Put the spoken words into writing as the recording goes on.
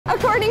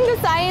According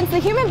to science, the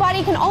human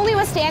body can only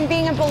withstand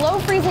being at below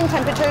freezing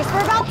temperatures for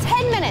about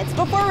 10 minutes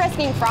before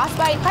risking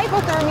frostbite,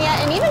 hypothermia,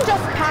 and even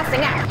just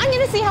passing out. I'm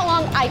gonna see how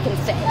long I can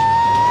stay.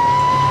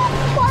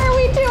 Why are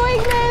we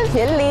doing this?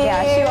 Chilly.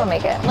 Yeah, she will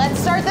make it. Let's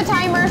start the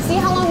timer, see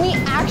how long we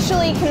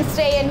actually can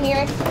stay in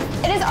here.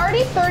 It is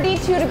already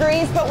 32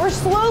 degrees, but we're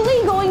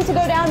slowly going to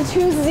go down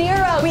to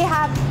 0. We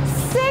have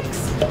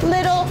 6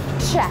 little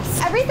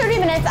chests. Every 30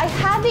 minutes, I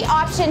have the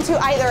option to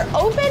either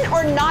open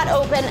or not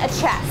open a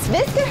chest.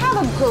 This could have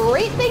a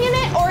great thing in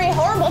it or a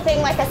horrible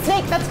thing like a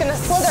snake that's gonna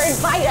slither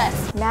and bite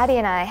us. Maddie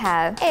and I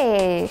have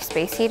a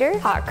space heater,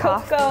 hot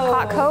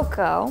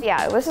cocoa.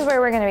 Yeah, this is where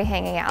we're gonna be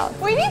hanging out.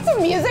 We need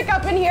some music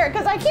up in here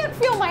because I can't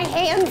feel my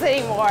hands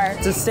anymore.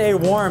 To stay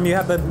warm, you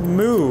have to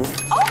move.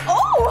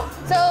 Oh!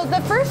 So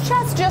the first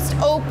chest just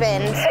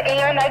opened.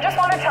 And I just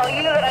want to tell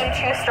you that I'm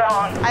too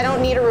strong. I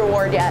don't need a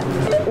reward yet.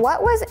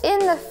 What was in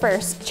the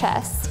first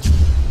chest?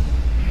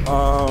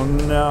 Oh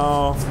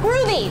no.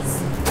 Screw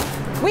these.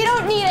 We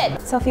don't need it.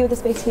 Selfie with the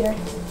space heater.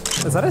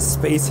 Is that a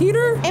space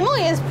heater?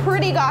 Emily is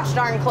pretty gosh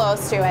darn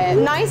close to it.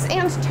 Nice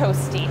and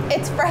toasty.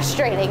 It's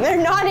frustrating.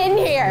 They're not in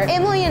here.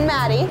 Emily and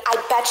Maddie. I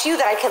bet you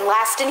that I can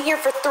last in here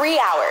for 3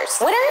 hours.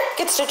 Winner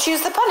gets to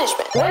choose the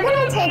punishment. We're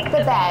gonna take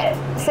the bet.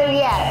 So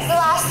yes, the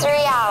last 3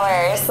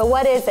 hours. So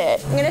what is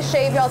it? I'm gonna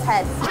shave y'all's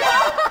heads. Wait.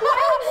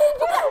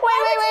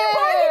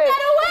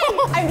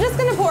 I'm just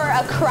gonna pour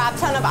a crap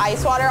ton of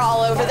ice water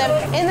all over them,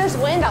 and there's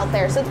wind out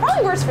there, so it's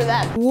probably worse for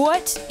them.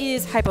 What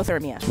is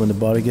hypothermia? When the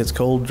body gets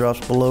cold,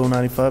 drops below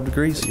 95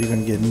 degrees, you're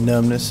gonna get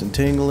numbness and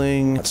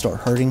tingling,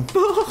 start hurting.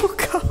 Oh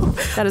God.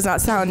 That does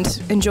not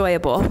sound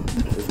enjoyable.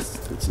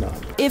 It's not.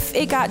 If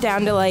it got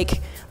down to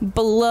like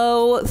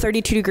below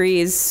 32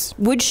 degrees,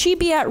 would she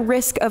be at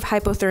risk of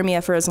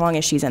hypothermia for as long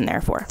as she's in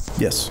there for?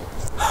 Yes.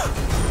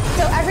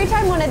 So every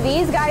time one of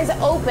these guys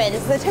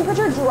opens, the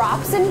temperature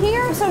drops in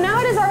here. So now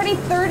it is already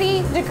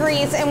 30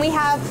 degrees and we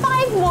have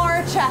 5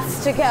 more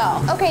chests to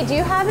go. Okay, do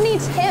you have any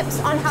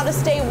tips on how to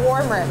stay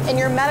warmer in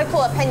your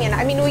medical opinion?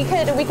 I mean, we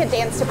could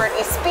dance to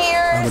Britney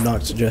Spears. I would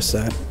not suggest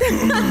that.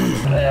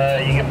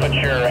 You can put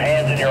your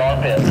hands in your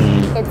armpits.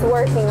 It's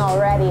working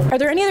already. Are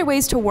there any other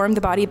ways to warm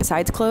the body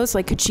besides clothes?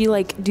 Like, could she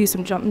like do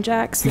some jumping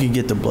jacks? You can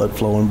get the blood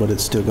flowing, but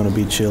it's still gonna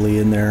be chilly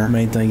in there.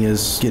 Main thing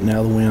is getting out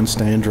of the wind,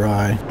 staying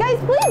dry. Guys,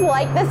 please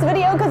like this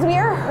video because we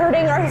are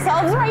hurting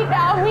ourselves right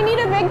now. We need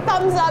a big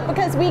thumbs up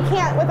because we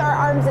can't with our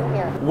arms in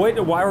here. Wait,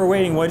 while we're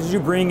waiting, what did you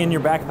bring in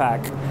your backpack?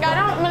 I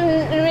don't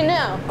even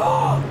know.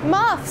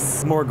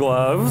 Muffs. More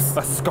gloves,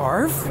 a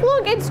scarf?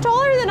 Look, it's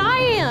taller than I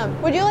am.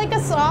 Would you like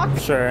a sock?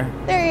 Sure.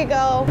 There you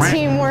go.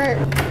 Teamwork.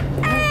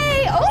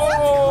 Hey, oh, that's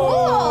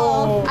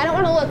cool. I don't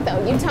want to look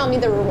though. You tell me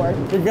the reward.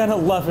 You're gonna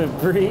love it,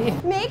 Bree.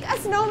 Make a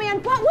snowman,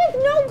 but with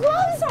no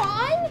gloves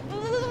on.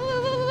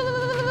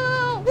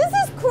 This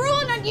is cruel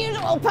and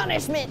unusual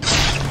punishment.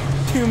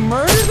 To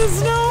murder the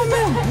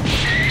snowman?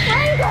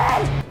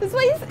 Franklin, this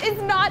place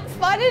is not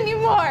fun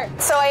anymore.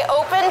 So I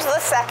opened the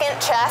second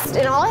chest,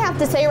 and all I have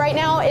to say right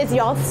now is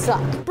y'all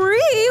suck.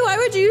 Bree, why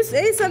would you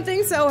say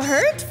something so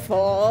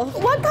hurtful?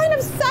 What kind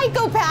of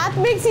psychopath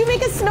makes you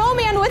make a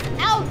snowman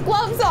without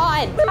gloves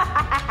on?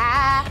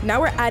 Now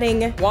we're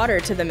adding water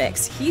to the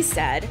mix. He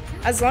said,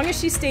 as long as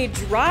she stayed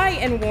dry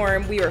and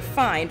warm, we were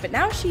fine, but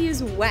now she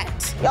is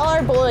wet. Y'all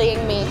are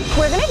bullying me.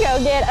 We're gonna go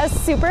get a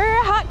super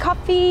hot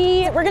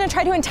coffee. We're gonna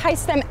try to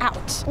entice them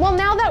out. Well,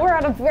 now that we're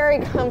at a very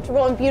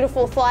comfortable and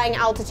beautiful flying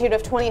altitude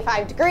of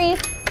 25 degrees,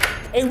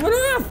 Hey, what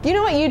up? you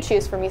know what you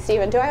choose for me,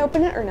 Steven. Do I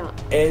open it or not?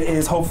 It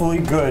is hopefully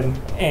good,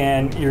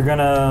 and you're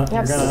gonna. You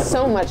have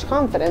so much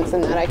confidence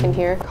in that, I can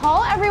hear.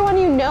 Call everyone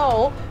you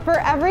know.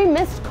 For every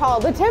missed call,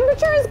 the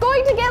temperature is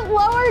going to get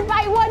lowered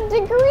by 1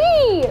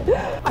 degree.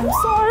 I'm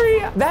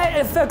sorry. That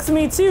affects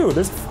me too.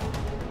 This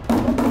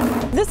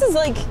is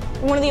like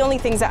one of the only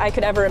things that I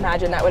could ever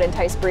imagine that would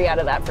entice Bree out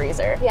of that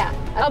freezer. Yeah.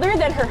 Other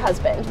than her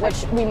husband,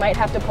 which we might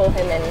have to pull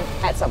him in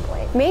at some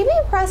point. Maybe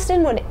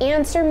Preston would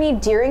answer me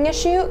during a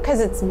shoot because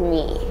it's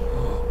me.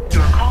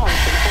 Your call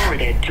has been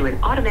forwarded to an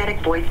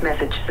automatic voice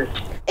message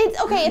system. It's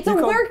okay, it's a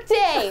work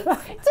day.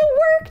 It's a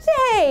work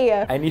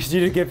day. I need you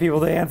to get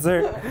people to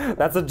answer.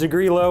 That's a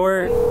degree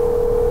lower.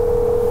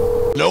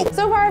 Nope.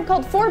 So far I've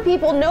called 4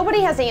 people, nobody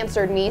has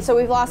answered me, so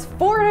we've lost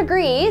 4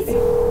 degrees.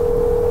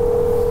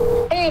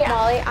 Hey,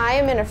 Molly, I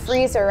am in a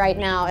freezer right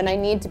now and I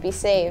need to be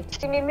saved.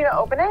 Do you need me to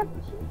open it?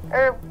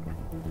 Or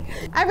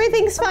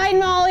Everything's fine,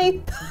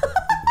 Molly.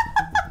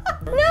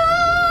 No!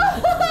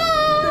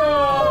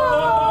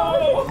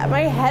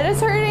 My head is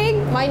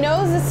hurting, my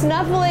nose is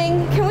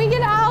snuffling. Can we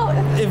get out?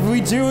 If we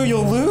do,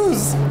 you'll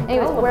lose.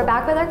 Anyways, we're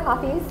back with our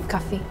coffees.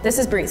 Coffee. This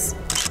is Bree's.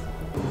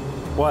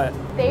 What?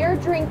 They are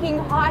drinking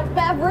hot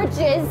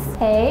beverages.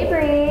 Hey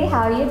Bree,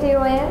 how you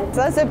doing?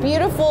 So that's a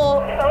beautiful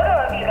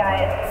Photo of you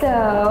guys.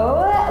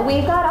 So,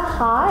 we've got a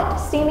hot,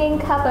 steaming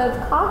cup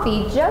of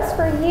coffee just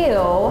for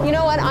you. You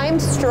know what? I'm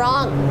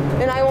strong,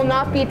 and I will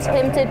not be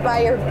tempted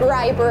by your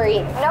bribery.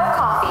 No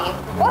coffee.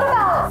 What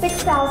about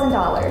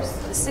 $6,000?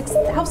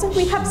 6,000?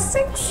 We have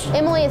 6.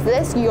 Emily, is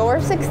this your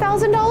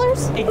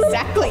 $6,000?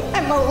 Exactly,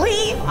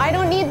 Emily. I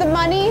don't need the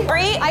money.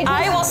 Bree,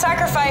 I will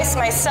sacrifice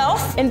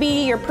myself and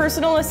be your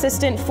personal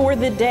assistant for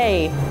the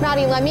day.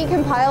 Maddie, let me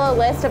compile a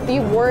list of the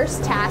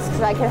worst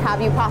tasks I could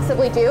have you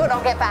possibly do, and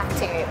I'll get back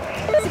to you.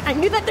 I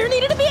knew that there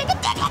needed to be a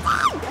contingency.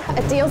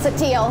 A deal's a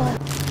deal.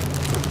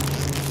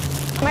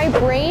 My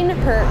brain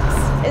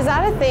hurts. Is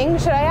that a thing?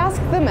 Should I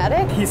ask the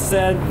medic? He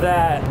said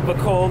that the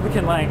cold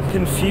can like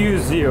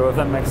confuse you, if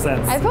that makes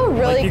sense. I feel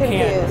really Like, you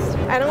can't-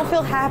 confused. I don't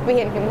feel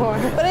happy anymore.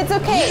 But it's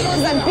okay,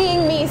 because I'm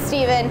being me,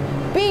 Steven.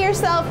 Be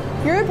yourself.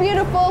 You're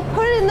beautiful.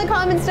 Put it in the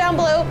comments down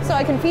below so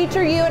I can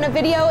feature you in a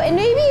video, and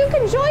maybe you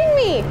can join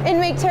me and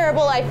make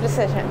terrible life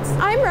decisions.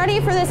 I'm ready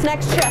for this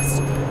next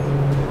chest.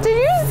 Did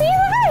you see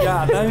that?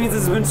 Yeah, that means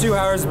it's been 2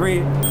 hours,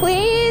 Bree.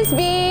 Please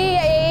be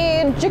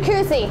a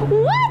jacuzzi.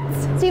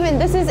 What? Steven,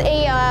 this is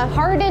a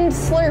hardened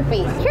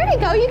Slurpee. Here you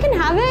go, you can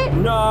have it.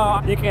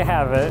 No, you can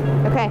have it.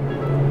 Okay.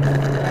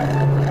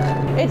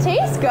 It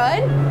tastes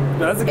good.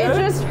 That's good. It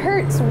just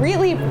hurts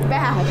really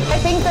bad. I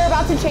think they're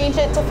about to change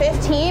it to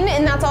 15,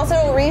 and that's also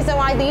a reason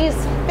why these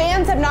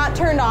fans have not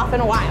turned off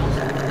in a while.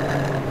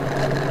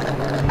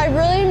 I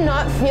really am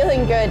not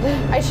feeling good.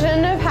 I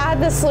shouldn't have had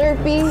the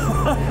Slurpee.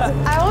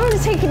 I want to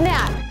take a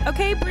nap.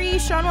 Okay, Bree,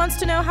 Sean wants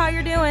to know how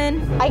you're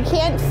doing. I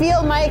can't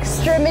feel my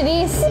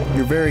extremities.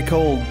 You're very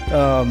cold.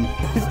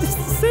 Did you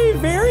say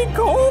very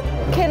cold?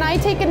 Can I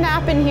take a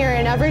nap in here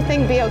and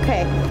everything be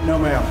okay? No,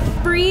 ma'am.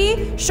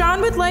 Bree,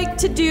 Sean would like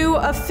to do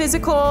a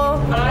physical.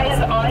 Eyes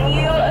on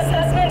you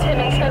assessment to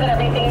make sure that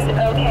everything's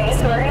okay.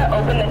 So we're gonna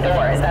open the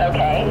door. Is that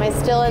okay? Am I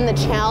still in the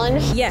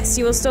challenge? Yes,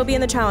 you will still be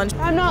in the challenge.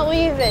 I'm not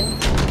leaving.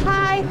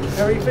 Hi.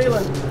 How are you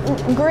feeling?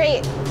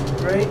 Great.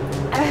 Great.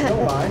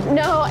 Don't lie.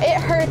 No, it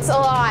hurts a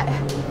lot.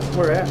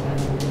 Where at?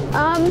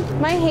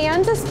 My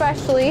hands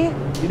especially.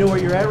 You know where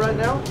you're at right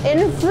now? In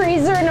a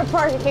freezer in a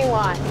parking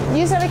lot.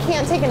 You said I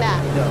can't take a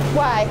nap. No.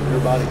 Why?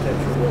 Your body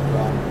temperature's real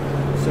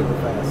wrong. Super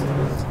fast.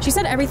 She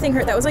said everything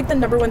hurt. That was like the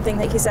 #1 thing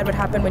that he said would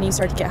happen when you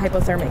start to get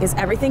hypothermic is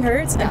everything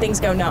hurts and things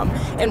go numb.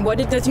 And what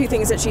did the 2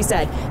 things that she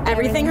said?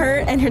 Everything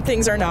hurt and her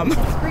things are numb.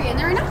 Bree in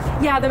there right now?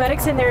 Yeah, the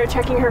medic's in there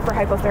checking her for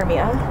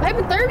hypothermia.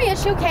 Hypothermia,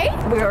 is she okay?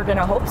 We are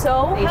gonna hope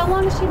so. How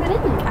long has she been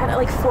in there? I don't know,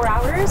 like 4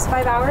 hours,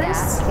 5 hours.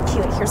 Yeah.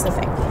 Keely, here's the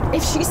thing.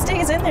 If she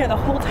stays in there the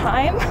whole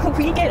time,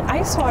 we get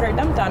ice water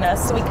dumped on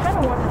us, so we kind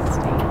of want her to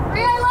stay.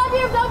 Bree, I love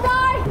you, don't die!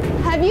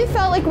 Have you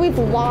felt like we've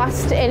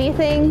lost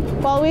anything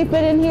while we've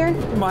been in here?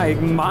 My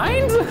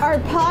mind? Our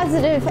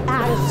positive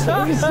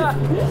attitude.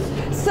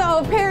 So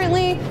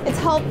apparently it's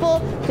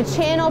helpful to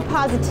channel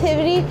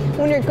positivity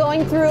when you're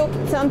going through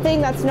something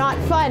that's not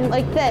fun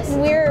like this.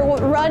 We're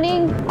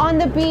running on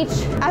the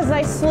beach as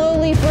I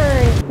slowly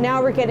burn.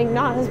 Now we're getting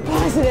not as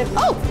positive.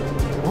 Oh,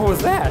 What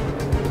was that?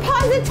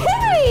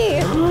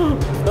 positivity!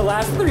 The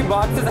last 3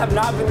 boxes have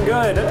not been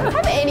good.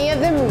 Have any of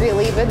them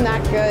really been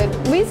that good?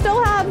 We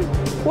still have,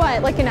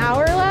 what, like an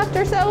hour left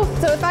or so?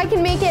 So if I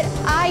can make it,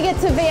 I get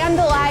to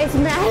vandalize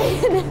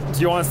Madden.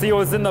 Do you want to see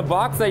what's in the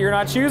box that you're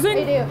not choosing?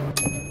 I do.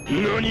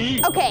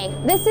 Okay,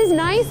 this is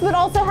nice, but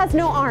also has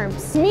no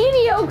arms.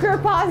 Mediocre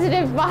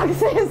positive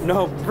boxes.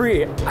 No,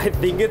 Bree, I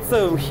think it's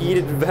a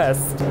heated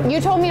vest. You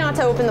told me not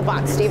to open the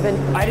box, Steven.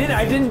 I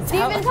didn't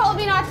Steven told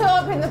me not to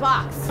open the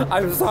box.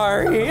 I'm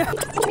sorry.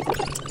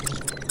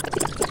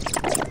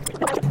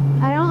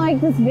 I don't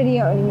like this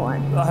video anymore.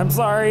 I'm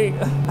sorry.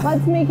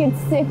 Let's make it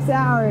 6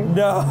 hours.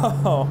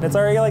 No, it's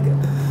already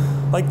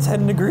like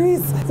 10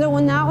 degrees. So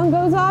when that one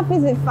goes off,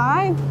 is it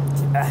 5?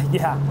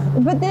 Yeah,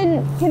 But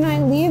then, can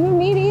I leave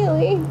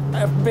immediately?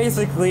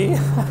 basically.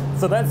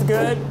 So that's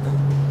good.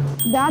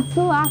 That's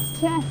the last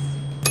chest.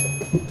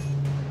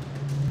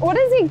 What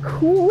is a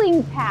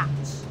cooling patch?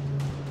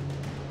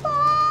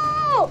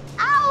 Oh!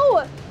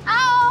 Ow!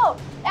 Ow!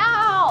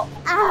 Ow!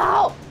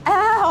 Ow!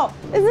 Ow!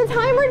 Is the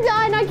timer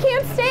done? I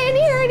can't stay in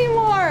here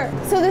anymore.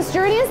 So this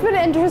journey has been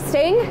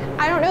interesting.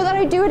 I don't know that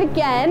I'd do it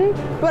again,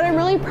 but I'm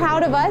really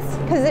proud of us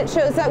because it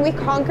shows that we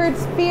conquered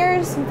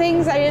fears,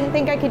 things I didn't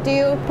think I could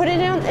do. Put it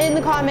in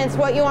the comments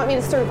what you want me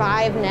to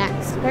survive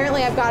next.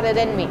 Apparently I've got it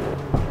in me.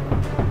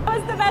 That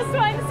was the best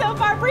one so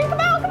far. Bree, come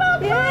on, come on,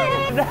 come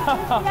on.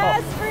 No.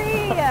 Yes,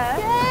 Bree.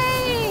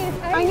 Yay!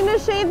 I'm gonna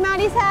shave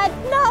Maddie's head.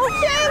 No,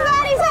 shave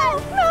Maddie's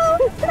head. No,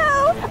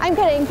 no. I'm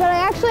kidding, but I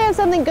actually have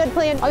something good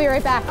planned. I'll be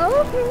right back.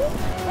 Okay.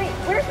 Wait,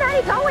 where's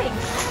Maddie going?